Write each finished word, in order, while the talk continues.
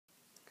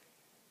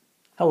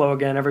Hello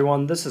again,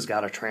 everyone. This has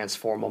got to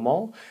transform them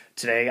all.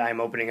 Today I'm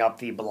opening up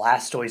the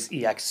Blastoise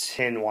EX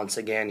Tin once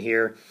again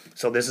here.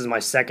 So this is my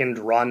second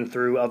run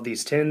through of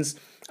these tins.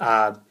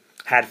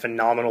 Had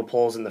phenomenal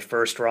pulls in the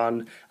first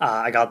run.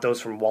 I got those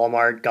from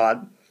Walmart.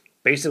 Got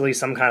basically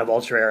some kind of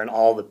ultra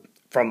rare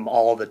from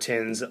all the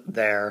tins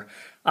there.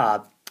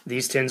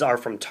 These tins are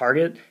from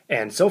Target,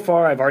 and so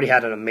far I've already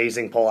had an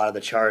amazing pull out of the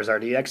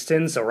Charizard EX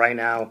tin. So right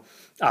now,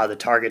 the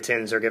Target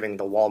tins are giving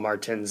the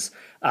Walmart tins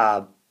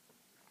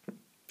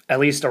at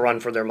least a run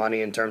for their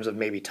money in terms of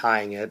maybe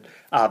tying it.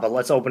 But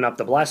let's open up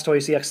the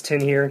Blastoise EX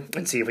tin here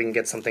and see if we can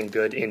get something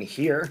good in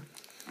here.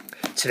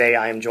 Today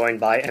I am joined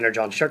by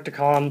Energon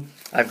Sharkticon.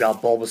 I've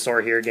got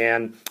Bulbasaur here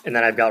again, and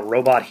then I've got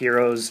Robot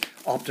Heroes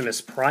Optimus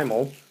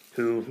Primal,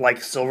 who, like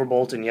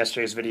Silverbolt in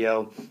yesterday's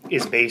video,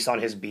 is based on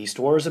his Beast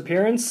Wars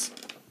appearance.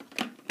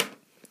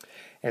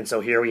 And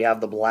so here we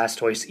have the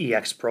Blastoise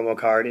EX promo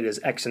card. It is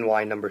X and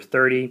Y number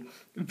 30.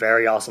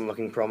 Very awesome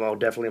looking promo.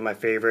 Definitely my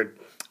favorite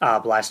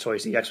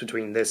Blastoise EX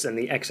between this and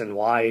the X and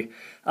Y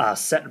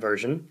set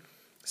version.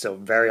 So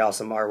very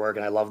awesome artwork,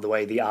 and I love the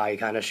way the eye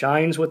kind of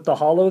shines with the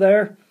holo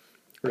there.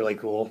 Really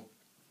cool.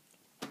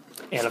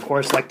 And of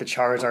course, like the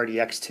Charizard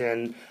EX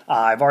tin,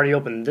 I've already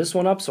opened this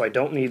one up, so I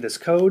don't need this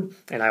code,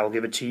 and I will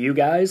give it to you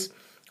guys.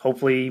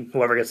 Hopefully,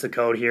 whoever gets the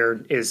code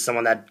here is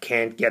someone that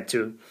can't get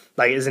to,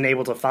 isn't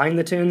able to find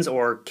the tins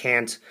or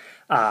can't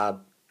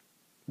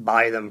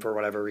buy them for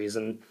whatever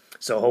reason.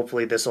 So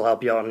hopefully this will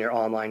help you out in your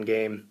online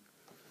game.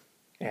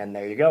 And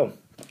there you go.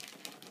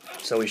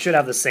 So we should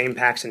have the same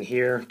packs in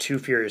here, 2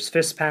 Furious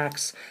Fist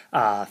packs,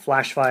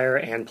 Flash Fire,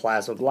 and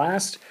Plasma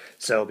Blast.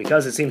 So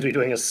because it seems to be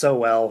doing us so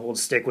well, we'll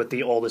stick with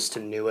the oldest to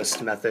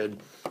newest method,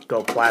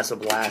 go Plasma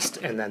Blast,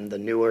 and then the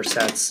newer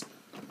sets.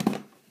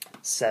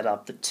 Set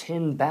up the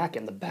tin back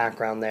in the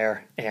background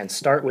there, and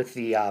start with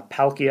the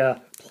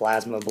Palkia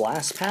Plasma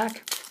Blast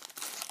pack.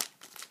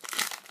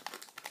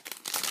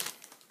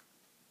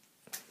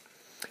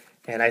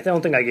 And I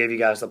don't think I gave you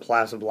guys the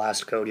Plasma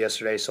Blast code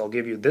yesterday, so I'll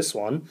give you this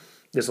one.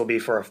 This will be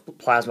for a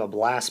Plasma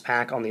Blast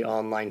pack on the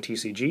online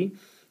TCG.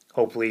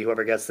 Hopefully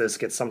whoever gets this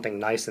gets something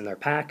nice in their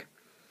pack.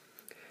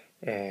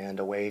 And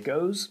away it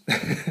goes.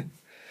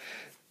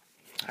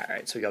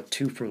 Alright, so we got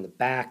 2 from the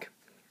back.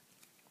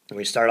 And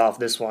we start off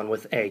this one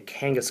with a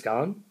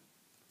Kangaskhan,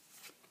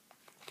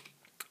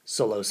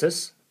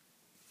 Solosis,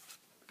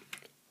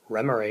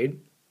 Remoraid,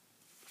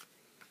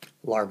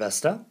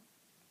 Larvesta,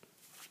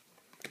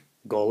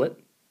 Golett,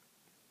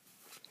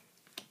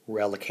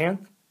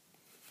 Relicanth,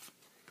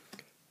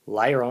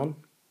 Lyron,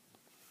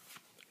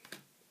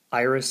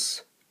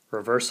 Iris,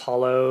 Reverse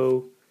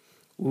Holo.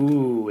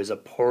 Ooh, is a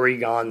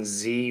Porygon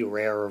Z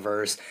rare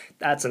reverse.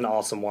 That's an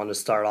awesome one to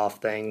start off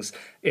things.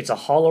 It's a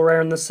holo rare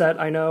in the set,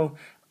 I know.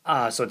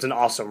 So it's an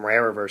awesome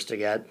rare reverse to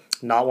get.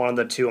 Not one of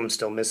the 2 I'm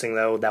still missing,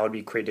 though. That would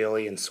be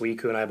Cradily and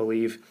Suicune, I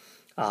believe.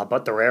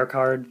 But the rare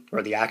card,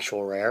 or the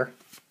actual rare,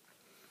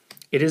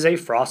 it is a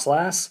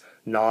Frostlass,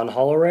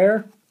 non-holo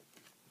rare.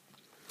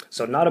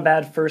 So not a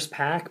bad first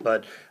pack,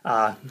 but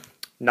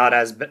not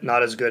as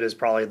good as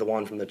probably the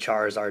one from the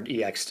Charizard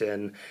EX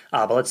tin.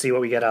 But let's see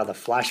what we get out of the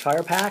Flash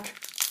Fire pack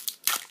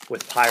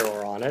with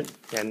Pyroar on it.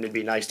 And it'd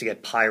be nice to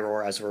get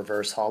Pyroar as a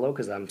reverse holo,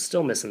 because I'm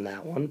still missing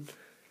that one.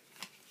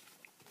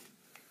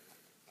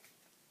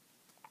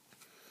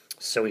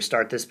 So we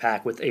start this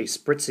pack with a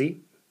Spritzee,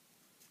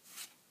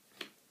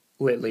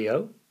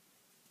 Litleo,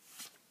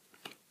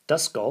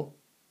 Duskull,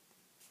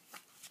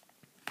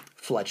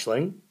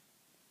 Fletchling,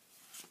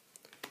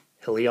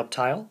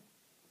 Helioptile,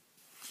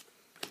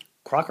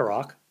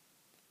 Krokorok,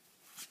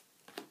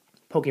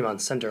 Pokemon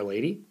Center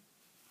Lady,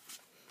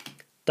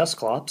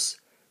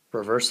 Dusclops,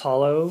 reverse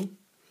holo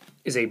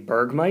is a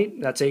Bergmite.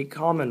 That's a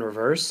common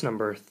reverse,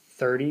 number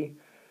 30.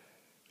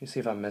 Let me see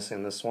if I'm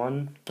missing this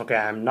one. Okay,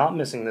 I'm not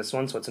missing this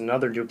one, so it's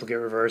another duplicate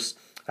reverse.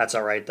 That's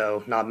alright,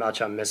 though. Not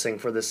much I'm missing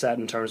for this set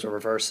in terms of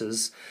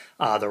reverses.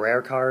 The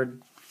rare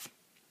card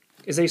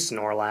is a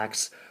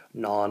Snorlax,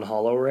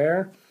 non-holo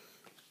rare.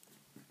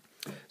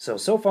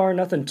 So far,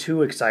 nothing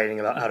too exciting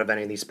out of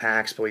any of these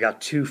packs, but we got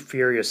 2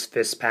 Furious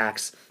Fist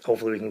packs.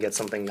 Hopefully we can get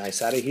something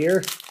nice out of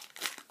here.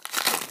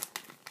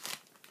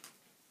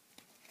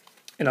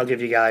 And I'll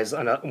give you guys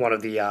one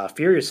of the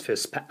Furious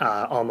Fist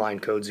online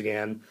codes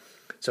again.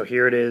 So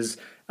here it is.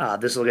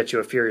 This will get you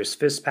a Furious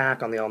Fist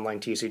pack on the online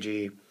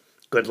TCG.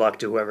 Good luck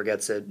to whoever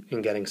gets it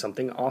in getting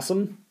something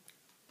awesome.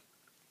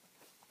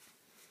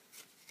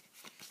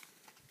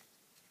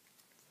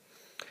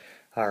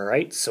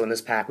 Alright, so in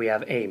this pack we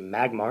have a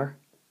Magmar,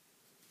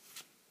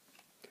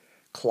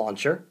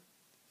 Clauncher,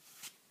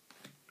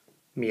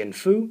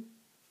 Mienfoo,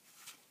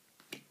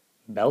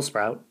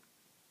 Bellsprout,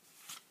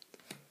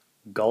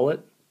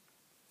 Golett,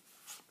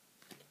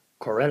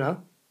 Corina,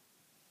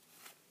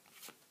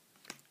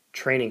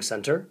 Training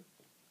Center,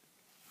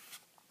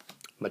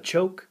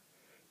 Machoke,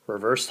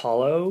 reverse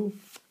holo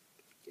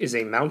is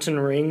a Mountain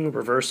Ring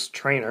reverse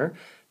trainer,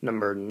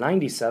 number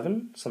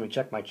 97. So let me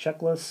check my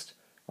checklist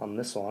on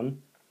this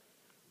one.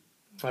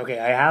 Okay,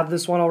 I have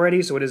this one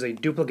already, so it is a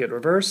duplicate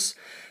reverse.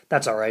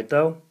 That's alright,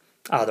 though.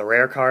 The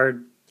rare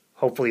card,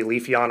 hopefully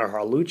Leafeon or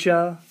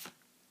Hawlucha.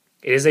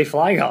 It is a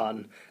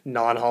Flygon,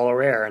 non-holo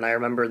rare, and I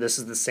remember this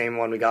is the same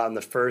one we got in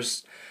the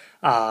first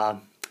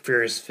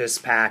Furious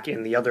Fist pack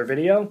in the other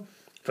video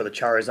for the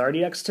Charizard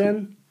EX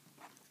Tin.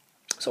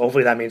 So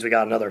hopefully that means we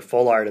got another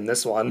full art in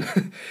this one.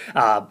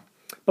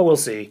 But we'll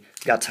see.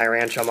 We got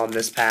Tyrantrum on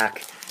this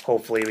pack.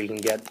 Hopefully we can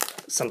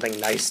get something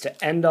nice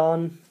to end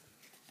on.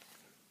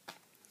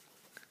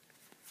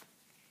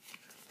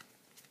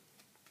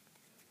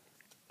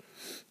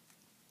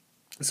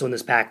 So in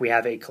this pack we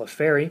have a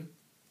Clefairy,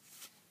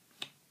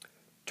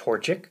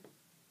 Torchic,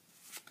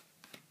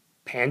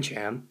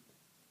 Pancham,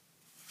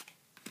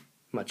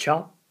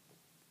 Machop,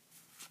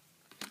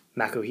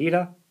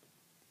 Makuhita,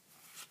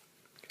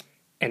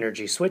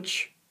 Energy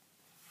Switch,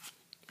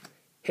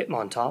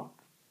 Hitmontop,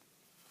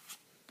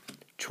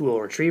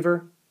 Tool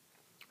Retriever,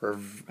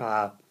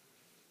 Reverse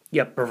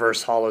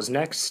Holo's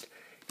next.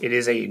 It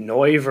is a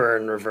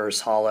Noivern Reverse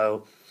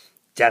Holo.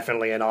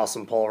 Definitely an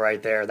awesome pull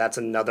right there. That's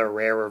another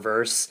rare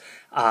reverse.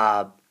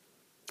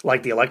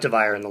 Like the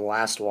Electivire in the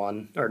last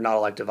one, or not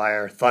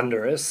Electivire,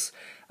 Thundurus.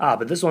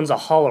 But this one's a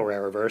holo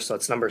rare reverse, so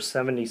it's number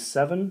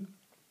 77.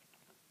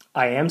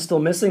 I am still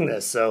missing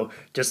this, so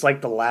just like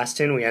the last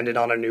tin, we ended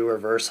on a new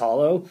reverse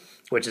holo,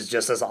 which is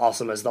just as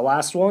awesome as the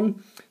last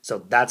one.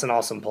 So that's an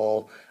awesome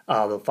pull.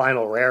 The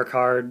final rare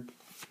card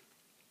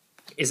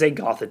is a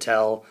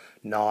Gothitelle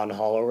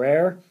non-holo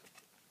rare.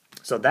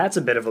 So that's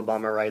a bit of a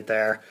bummer right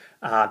there,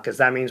 because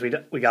that means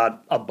we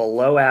got a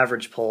below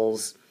average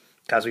pulls,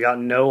 because we got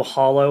no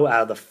holo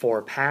out of the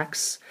 4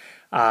 packs.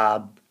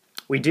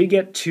 We did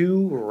get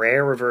 2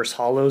 rare reverse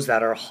holos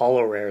that are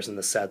holo rares in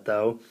the set,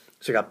 though.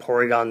 So we got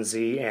Porygon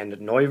Z and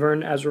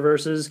Noivern as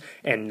reverses,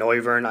 and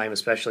Noivern I'm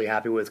especially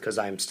happy with because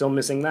I'm still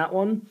missing that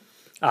one.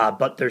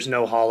 But there's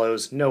no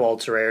holos, no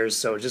ultra rares,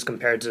 so just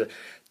compared to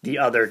the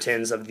other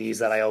tins of these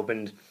that I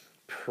opened,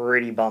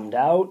 pretty bummed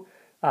out.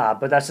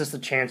 But that's just the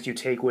chance you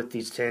take with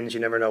these tins. You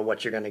never know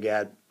what you're going to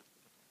get.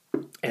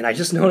 And I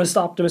just noticed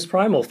Optimus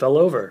Primal fell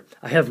over.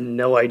 I have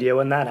no idea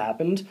when that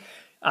happened.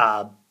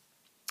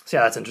 So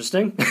yeah, that's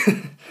interesting.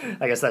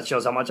 I guess that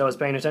shows how much I was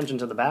paying attention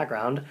to the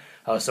background.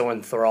 I was so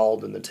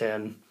enthralled in the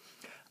tin.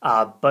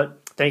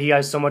 But thank you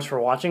guys so much for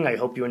watching. I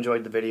hope you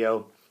enjoyed the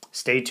video.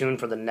 Stay tuned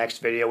for the next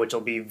video, which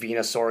will be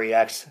Venusaur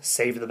EX.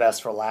 Save the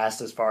best for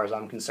last as far as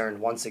I'm concerned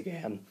once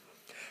again.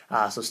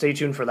 So stay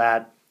tuned for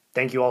that.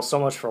 Thank you all so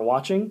much for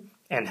watching,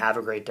 and have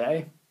a great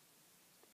day.